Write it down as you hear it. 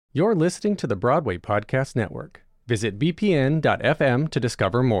You're listening to the Broadway Podcast Network. Visit bpn.fm to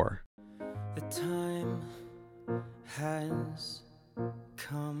discover more. The time has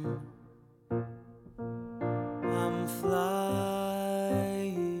come. I'm flying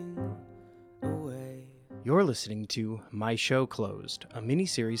away. You're listening to My Show Closed, a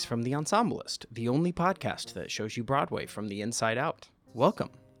mini-series from The Ensemblist, the only podcast that shows you Broadway from the inside out.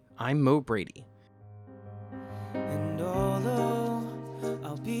 Welcome. I'm Mo Brady. And although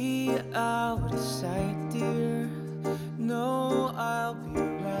I'll be out of sight, dear, no, I'll be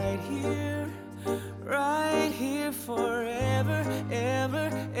right here forever, ever,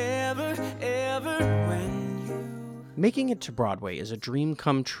 when you... Making it to Broadway is a dream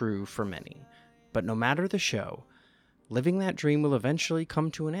come true for many, but no matter the show, living that dream will eventually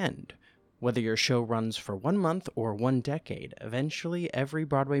come to an end. Whether your show runs for 1 month or 1 decade, eventually every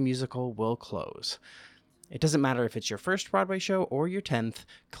Broadway musical will close. It doesn't matter if it's your first Broadway show or your 10th,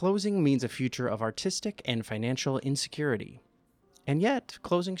 closing means a future of artistic and financial insecurity. And yet,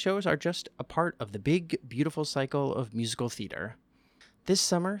 closing shows are just a part of the big, beautiful cycle of musical theater. This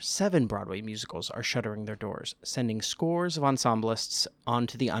summer, 7 Broadway musicals are shuttering their doors, sending scores of ensemblists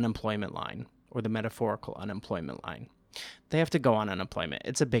onto the unemployment line, or the metaphorical unemployment line. They have to go on unemployment.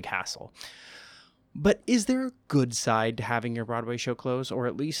 It's a big hassle. But is there a good side to having your Broadway show close, or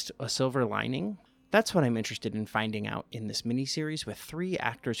at least a silver lining? That's what I'm interested in finding out in this mini-series with 3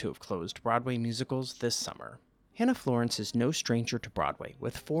 actors who have closed Broadway musicals this summer. Hannah Florence is no stranger to Broadway,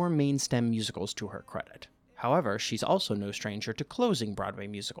 with 4 main stem musicals to her credit. However, she's also no stranger to closing Broadway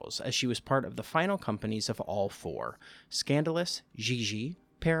musicals, as she was part of the final companies of all 4, Scandalous, Gigi,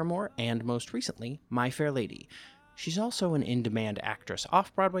 Paramore, and most recently, My Fair Lady. She's also an in-demand actress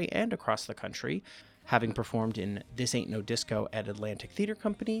off-Broadway and across the country, having performed in This Ain't No Disco at Atlantic Theater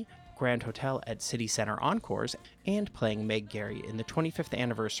Company, Grand Hotel at City Center Encores, and playing Meg Gary in the 25th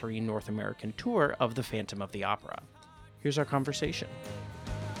anniversary North American tour of The Phantom of the Opera. Here's our conversation.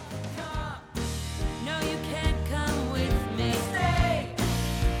 No, you can't come with me. Stay.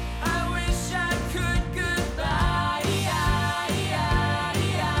 I wish I could goodbye.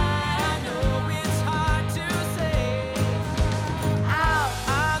 I know it's hard to say.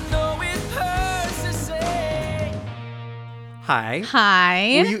 I know it hurts to say. Hi.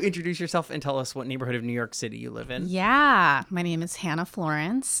 Hi. Will you introduce yourself and tell us what neighborhood of New York City you live in? Yeah, my name is Hannah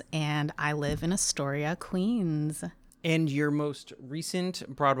Florence, and I live in Astoria, Queens. And your most recent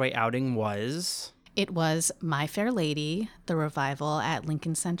Broadway outing was? It was My Fair Lady, the revival at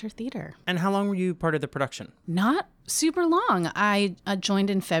Lincoln Center Theater. And how long were you part of the production? Not super long. I joined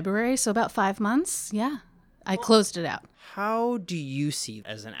in February, so about 5 months. Yeah, I closed it out. How do you see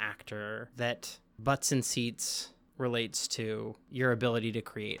as an actor that butts and seats relates to your ability to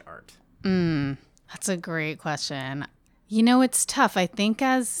create art? That's a great question. You know, it's tough. I think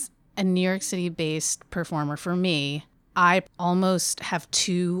as a New York City-based performer, for me, I almost have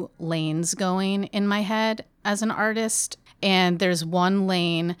 2 lanes going in my head as an artist. And there's one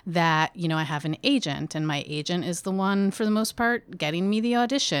lane that, I have an agent, and my agent is the one, for the most part, getting me the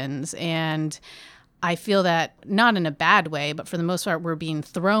auditions. And I feel that, not in a bad way, but for the most part, we're being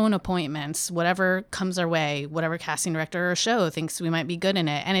thrown appointments, whatever comes our way, whatever casting director or show thinks we might be good in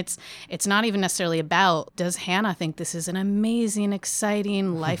it. And it's not even necessarily about, does Hannah think this is an amazing,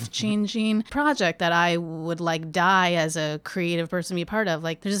 exciting, life-changing project that I would die as a creative person to be a part of?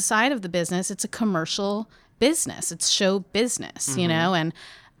 There's a side of the business, it's a commercial business, it's show business,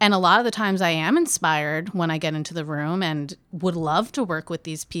 And a lot of the times I am inspired when I get into the room and would love to work with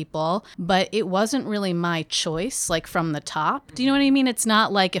these people, but it wasn't really my choice, from the top. Do you know what I mean? It's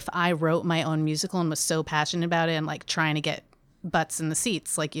not like if I wrote my own musical and was so passionate about it and trying to get butts in the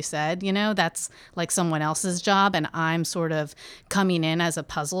seats, like you said, that's someone else's job, and I'm sort of coming in as a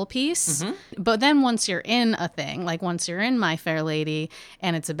puzzle piece. But then once you're in a thing, once you're in My Fair Lady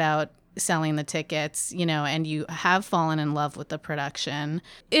and it's about selling the tickets, and you have fallen in love with the production,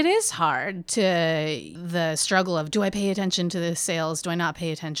 it is hard to the struggle of, do I pay attention to the sales? Do I not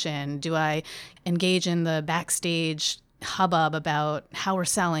pay attention? Do I engage in the backstage hubbub about how we're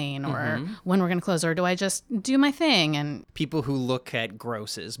selling or when we're going to close, or do I just do my thing? And people who look at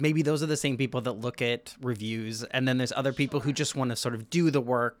grosses, maybe those are the same people that look at reviews, and then there's other people who just want to sort of do the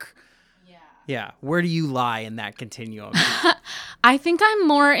work. Yeah. Where do you lie in that continuum? I think I'm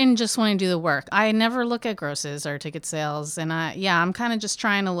more in just wanting to do the work. I never look at grosses or ticket sales. And I'm kind of just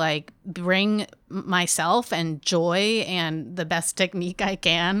trying to bring myself and joy and the best technique I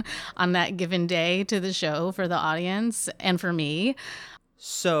can on that given day to the show for the audience and for me.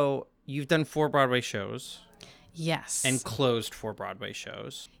 So you've done 4 Broadway shows. Yes. And closed for Broadway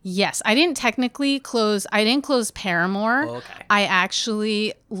shows. Yes, I didn't technically close. I didn't close Paramore. Oh, okay. I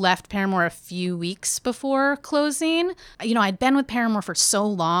actually left Paramore a few weeks before closing. You know, I'd been with Paramore for so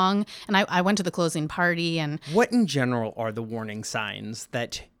long, and I went to the closing party. And What in general are the warning signs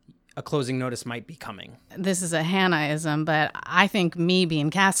that a closing notice might be coming? this is a Hannah-ism, but I think me being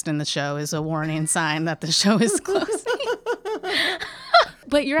cast in the show is a warning sign that the show is closing.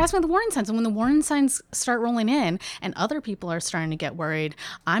 But you're asking about the warning signs, and when the warning signs start rolling in and other people are starting to get worried,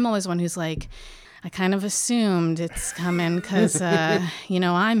 I'm always one who's like, I kind of assumed it's coming because,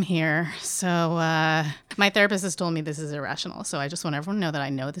 I'm here. So my therapist has told me this is irrational. So I just want everyone to know that I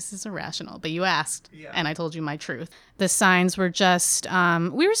know this is irrational. But you asked, and I told you my truth. The signs were just,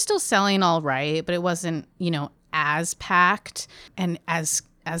 we were still selling all right, but it wasn't, as packed. And as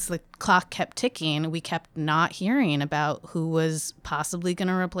the clock kept ticking, we kept not hearing about who was possibly going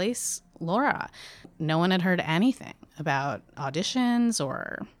to replace Laura. No one had heard anything about auditions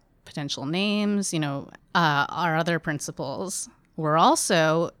or potential names. Our other principals were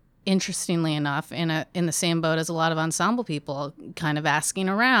also, interestingly enough, in the same boat as a lot of ensemble people, kind of asking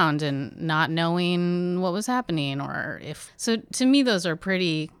around and not knowing what was happening or if. So to me, those are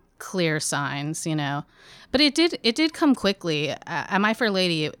pretty clear signs, But it did come quickly. At My Fair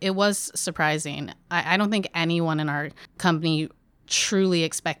Lady, it was surprising. I don't think anyone in our company truly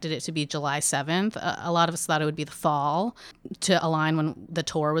expected it to be July 7th. A lot of us thought it would be the fall to align when the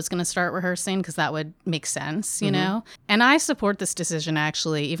tour was going to start rehearsing, because that would make sense, know? And I support this decision,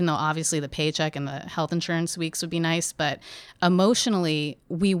 actually, even though obviously the paycheck and the health insurance weeks would be nice. But emotionally,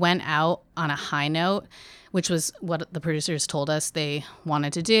 we went out on a high note, which was what the producers told us they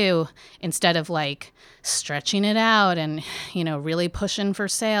wanted to do, instead of like stretching it out and, really pushing for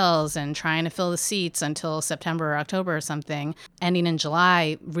sales and trying to fill the seats until September or October or something. Ending in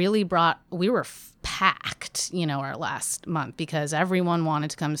July really we were packed, our last month, because everyone wanted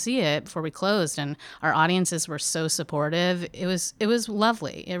to come see it before we closed, and our audiences were so supportive. It was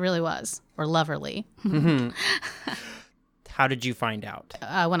lovely. It really was. Or loverly. How did you find out?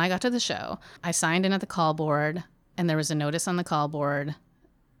 When I got to the show, I signed in at the call board, and there was a notice on the call board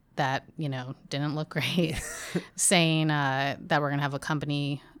that, didn't look great, saying that we're going to have a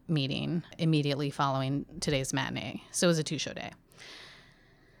company meeting immediately following today's matinee. So it was a 2-show day.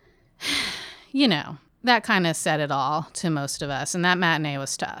 That kind of said it all to most of us. And that matinee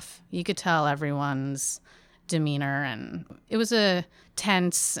was tough. You could tell everyone's demeanor, and it was a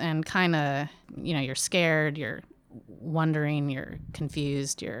tense and kind of, you're scared, you're wondering, you're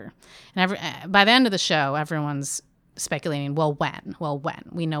confused, by the end of the show, everyone's speculating, when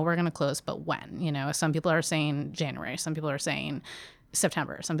we know we're going to close, but when, some people are saying January, some people are saying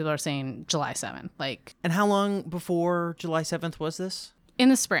September, some people are saying July 7th. And how long before July 7th was this? In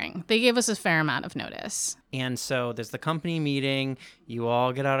the spring. They gave us a fair amount of notice. And so there's the company meeting. You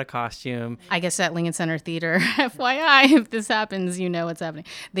all get out of costume. I guess at Lincoln Center Theater, FYI, if this happens, you know what's happening.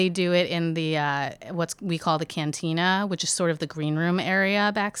 They do it in the what we call the cantina, which is sort of the green room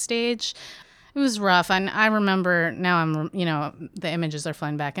area backstage. It was rough. And I remember now the images are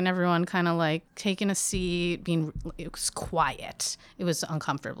flying back, and everyone kind of like taking a seat, it was quiet. It was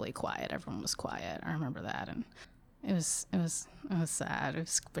uncomfortably quiet. Everyone was quiet. I remember that. And it was sad. It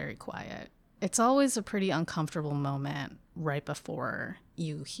was very quiet. It's always a pretty uncomfortable moment right before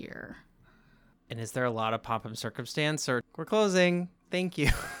you hear. And is there a lot of pomp and circumstance, or we're closing, thank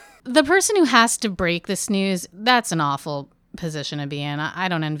you? The person who has to break this news, that's an awful position to be in. I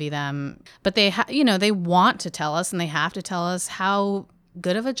don't envy them, but they they want to tell us, and they have to tell us how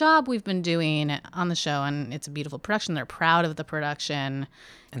good of a job we've been doing on the show, and it's a beautiful production. They're proud of the production.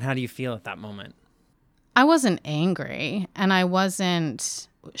 And how do you feel at that moment? I wasn't angry and I wasn't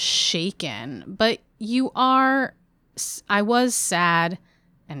shaken, but I was sad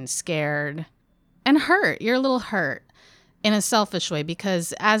and scared and hurt. You're a little hurt in a selfish way,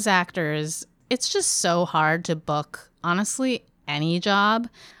 because as actors, it's just so hard to book, honestly, any job.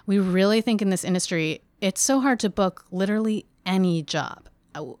 We really think in this industry, it's so hard to book literally any job.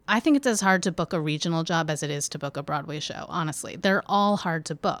 I think it's as hard to book a regional job as it is to book a Broadway show, honestly. They're all hard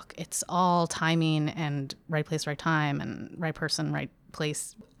to book. It's all timing and right place, right time, and right person, right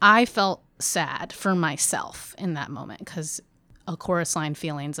place. I felt sad for myself in that moment, because a chorus line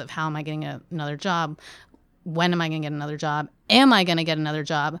feelings of how am I getting another job? When am I going to get another job? Am I going to get another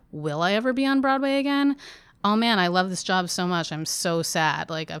job? Will I ever be on Broadway again? Oh man, I love this job so much. I'm so sad.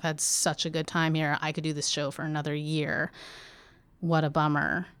 I've had such a good time here. I could do this show for another year. What a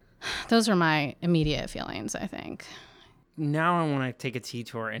bummer. Those are my immediate feelings, I think. Now I want to take a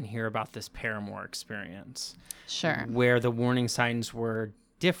detour and hear about this Paramore experience. Sure. Where the warning signs were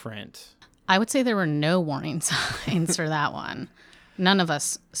different. I would say there were no warning signs for that one. None of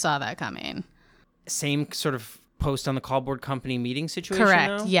us saw that coming. Same sort of post on the callboard company meeting situation,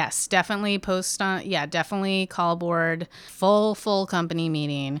 Correct. though? Yes, definitely definitely call board, full company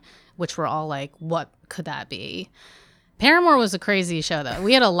meeting, which we're all like, what could that be? Paramore was a crazy show, though.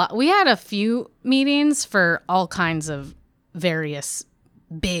 We had a few meetings for all kinds of various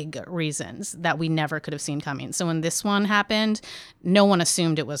big reasons that we never could have seen coming. So when this one happened, no one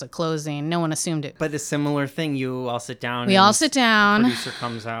assumed it was a closing. No one assumed it. But a similar thing, you all sit down. We all sit down.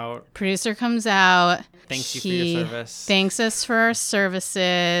 Producer comes out. Thanks you for your service. Thanks us for our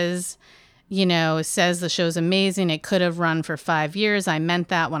services. You know, says the show's amazing. It could have run for 5 years. I meant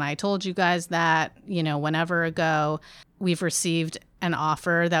that when I told you guys that, you know, whenever ago. We've received an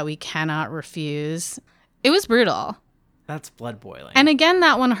offer that we cannot refuse. It was brutal. That's blood boiling. And again,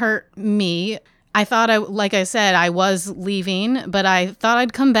 that one hurt me. I thought like I said, I was leaving, but I thought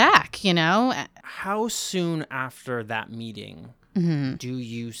I'd come back, you know? How soon after that meeting do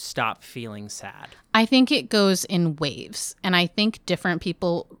you stop feeling sad? I think it goes in waves. And I think different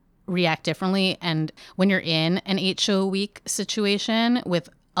people react differently. And when you're in an 8-show-a-week situation with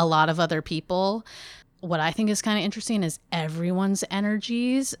a lot of other people, what I think is kind of interesting is everyone's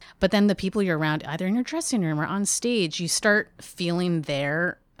energies, but then the people you're around, either in your dressing room or on stage, you start feeling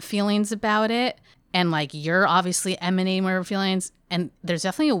their feelings about it. And like, you're obviously emanating more feelings. And there's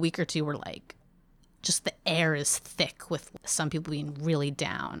definitely a week or two where like, just the air is thick with some people being really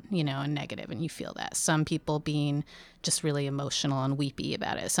down, you know, and negative, and you feel that. Some people being just really emotional and weepy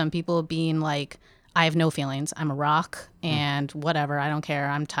about it. Some people being like, I have no feelings. I'm a rock and whatever. I don't care.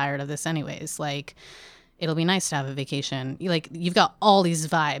 I'm tired of this anyways. Like, it'll be nice to have a vacation. Like, you've got all these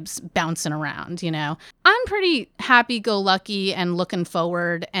vibes bouncing around, you know? I'm pretty happy-go-lucky and looking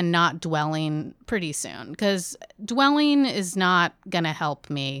forward and not dwelling pretty soon, because dwelling is not going to help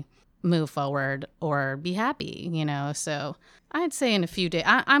me move forward or be happy, you know? So I'd say in a few days,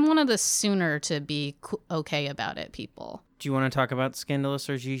 I'm one of the sooner to be okay about it people. Do you want to talk about Scandalous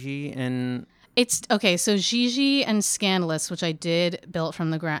or Gigi? And It's okay. So Gigi and Scandalous, which I did build from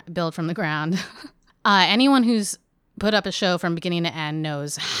the ground. Anyone who's put up a show from beginning to end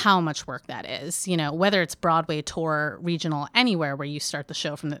knows how much work that is. You know, whether it's Broadway, tour, regional, anywhere where you start the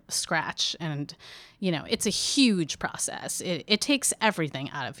show from the scratch, and you know, it's a huge process. It takes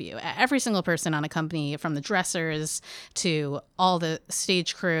everything out of you. Every single person on a company, from the dressers to all the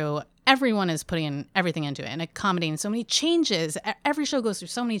stage crew. Everyone is putting everything into it and accommodating so many changes. Every show goes through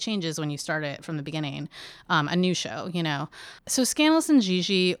so many changes when you start it from the beginning, a new show, you know. So Scandalous and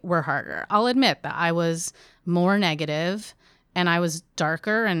Gigi were harder. I'll admit that I was more negative and I was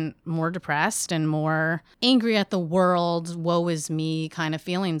darker and more depressed and more angry at the world, woe is me kind of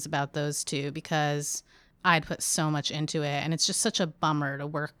feelings about those two, because I'd put so much into it. And it's just such a bummer to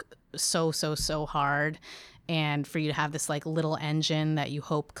work so hard, and for you to have this like little engine that you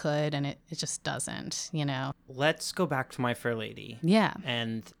hope could, and it just doesn't, you know. let's go back to My Fair Lady. Yeah.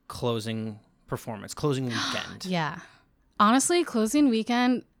 And closing performance, closing weekend. Yeah. Honestly, closing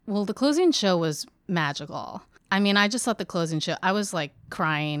weekend, well, the closing show was magical. I mean, I just thought the closing show, I was like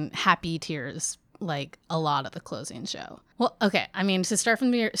crying happy tears like a lot of the closing show. Well, okay. I mean, to start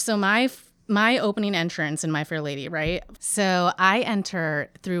from the, so my opening entrance in My Fair Lady, right? So I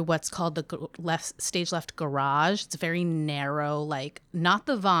enter through what's called the stage left garage. It's very narrow, like not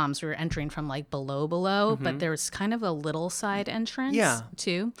the VOMs. We were entering from like below, but there's kind of a little side entrance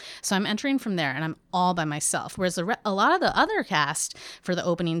too. So I'm entering from there and I'm all by myself. Whereas a lot of the other cast for the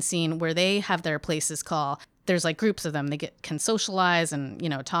opening scene, where they have their places call, there's like groups of them. They can socialize and, you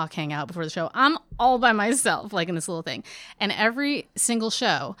know, talk, hang out before the show. I'm all by myself, like in this little thing. And every single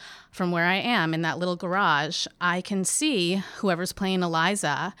show from where I am in that little garage, I can see whoever's playing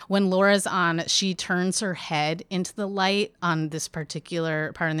Eliza. When Laura's on, she turns her head into the light on this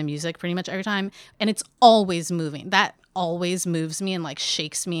particular part in the music pretty much every time. And it's always moving. That always moves me and like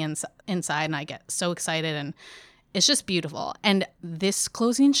shakes me inside. And I get so excited, and it's just beautiful. And this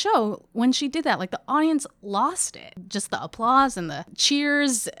closing show, when she did that, like the audience lost it. Just the applause and the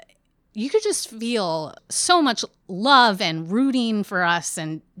cheers. You could just feel so much love and rooting for us.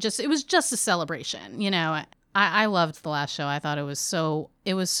 And it was just a celebration. You know, I loved the last show. I thought it was so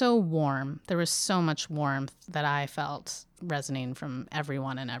warm. There was so much warmth that I felt resonating from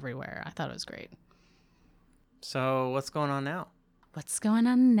everyone and everywhere. I thought it was great. So what's going on now? What's going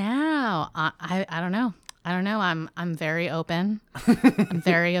on now? I don't know. I'm very open. I'm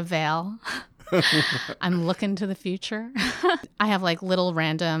very avail. I'm looking to the future. I have like little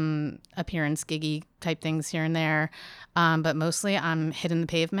random appearance giggy type things here and there. But mostly I'm hitting the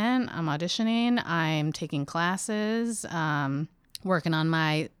pavement. I'm auditioning. I'm taking classes, working on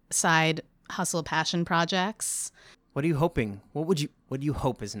my side hustle passion projects. What are you hoping? What do you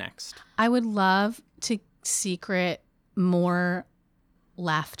hope is next? I would love to secret more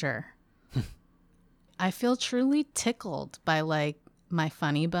laughter. I feel truly tickled by like my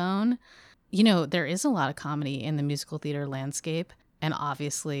funny bone. You know, there is a lot of comedy in the musical theater landscape and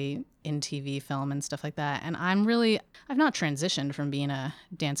obviously in TV, film and stuff like that. And I've not transitioned from being a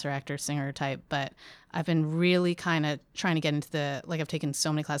dancer, actor, singer type, but I've been really kind of trying to get into I've taken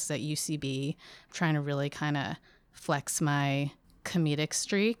so many classes at UCB, trying to really kind of flex my comedic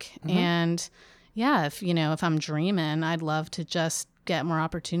streak. Mm-hmm. And yeah, if I'm dreaming, I'd love to just get more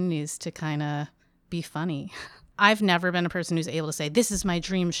opportunities to kind of be funny. I've never been a person who's able to say, this is my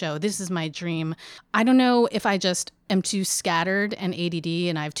dream show, this is my dream. I don't know if I just am too scattered and ADD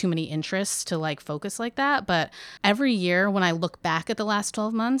and I have too many interests to like focus like that. But every year when I look back at the last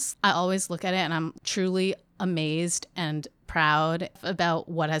 12 months, I always look at it and I'm truly amazed and proud about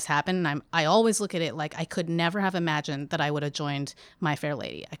what has happened. And I always look at it like I could never have imagined that I would have joined My Fair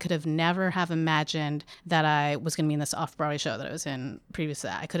Lady. I could have never have imagined that I was going to be in this off-Broadway show that I was in previous to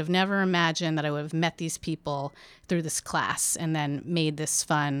that. I could have never imagined that I would have met these people through this class and then made this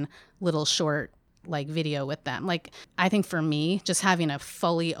fun little short like video with them. Like, I think for me, just having a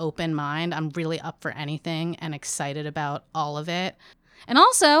fully open mind, I'm really up for anything and excited about all of it. And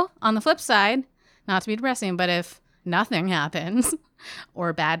also on the flip side, not to be depressing, but if nothing happens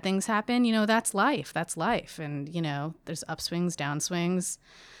or bad things happen, that's life. That's life. And, there's upswings, downswings.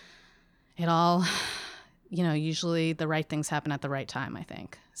 It all, usually the right things happen at the right time, I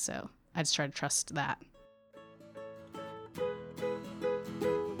think. So I just try to trust that.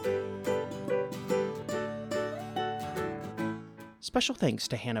 Special thanks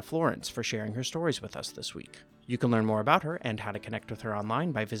to Hannah Florence for sharing her stories with us this week. You can learn more about her and how to connect with her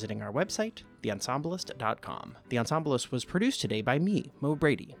online by visiting our website, theensemblist.com. The Ensemblist was produced today by me, Mo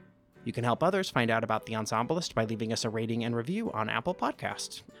Brady. You can help others find out about The Ensemblist by leaving us a rating and review on Apple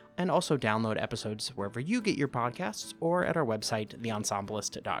Podcasts, and also download episodes wherever you get your podcasts or at our website,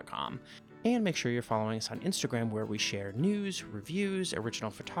 theensemblist.com. And make sure you're following us on Instagram, where we share news, reviews,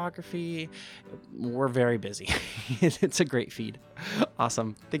 original photography. We're very busy. It's a great feed.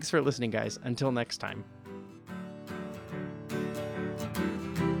 Awesome. Thanks for listening, guys. Until next time.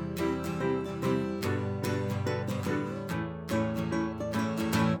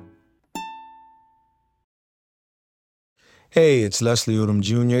 Hey, it's Leslie Odom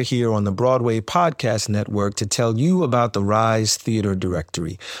Jr. here on the Broadway Podcast Network to tell you about the Rise Theater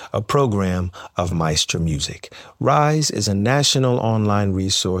Directory, a program of Maestro Music. Rise is a national online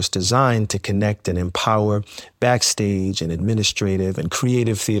resource designed to connect and empower backstage and administrative and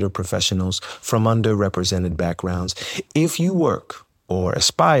creative theater professionals from underrepresented backgrounds. If you work or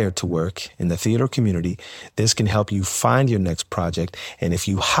aspire to work in the theater community, this can help you find your next project. And if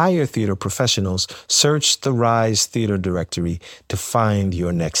you hire theater professionals, search the Rise Theater Directory to find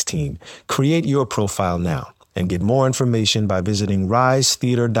your next team. Create your profile now and get more information by visiting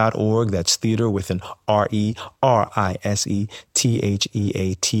risetheater.org. That's theater with an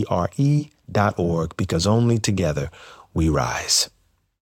RERISETHEATRE.org, because only together we rise.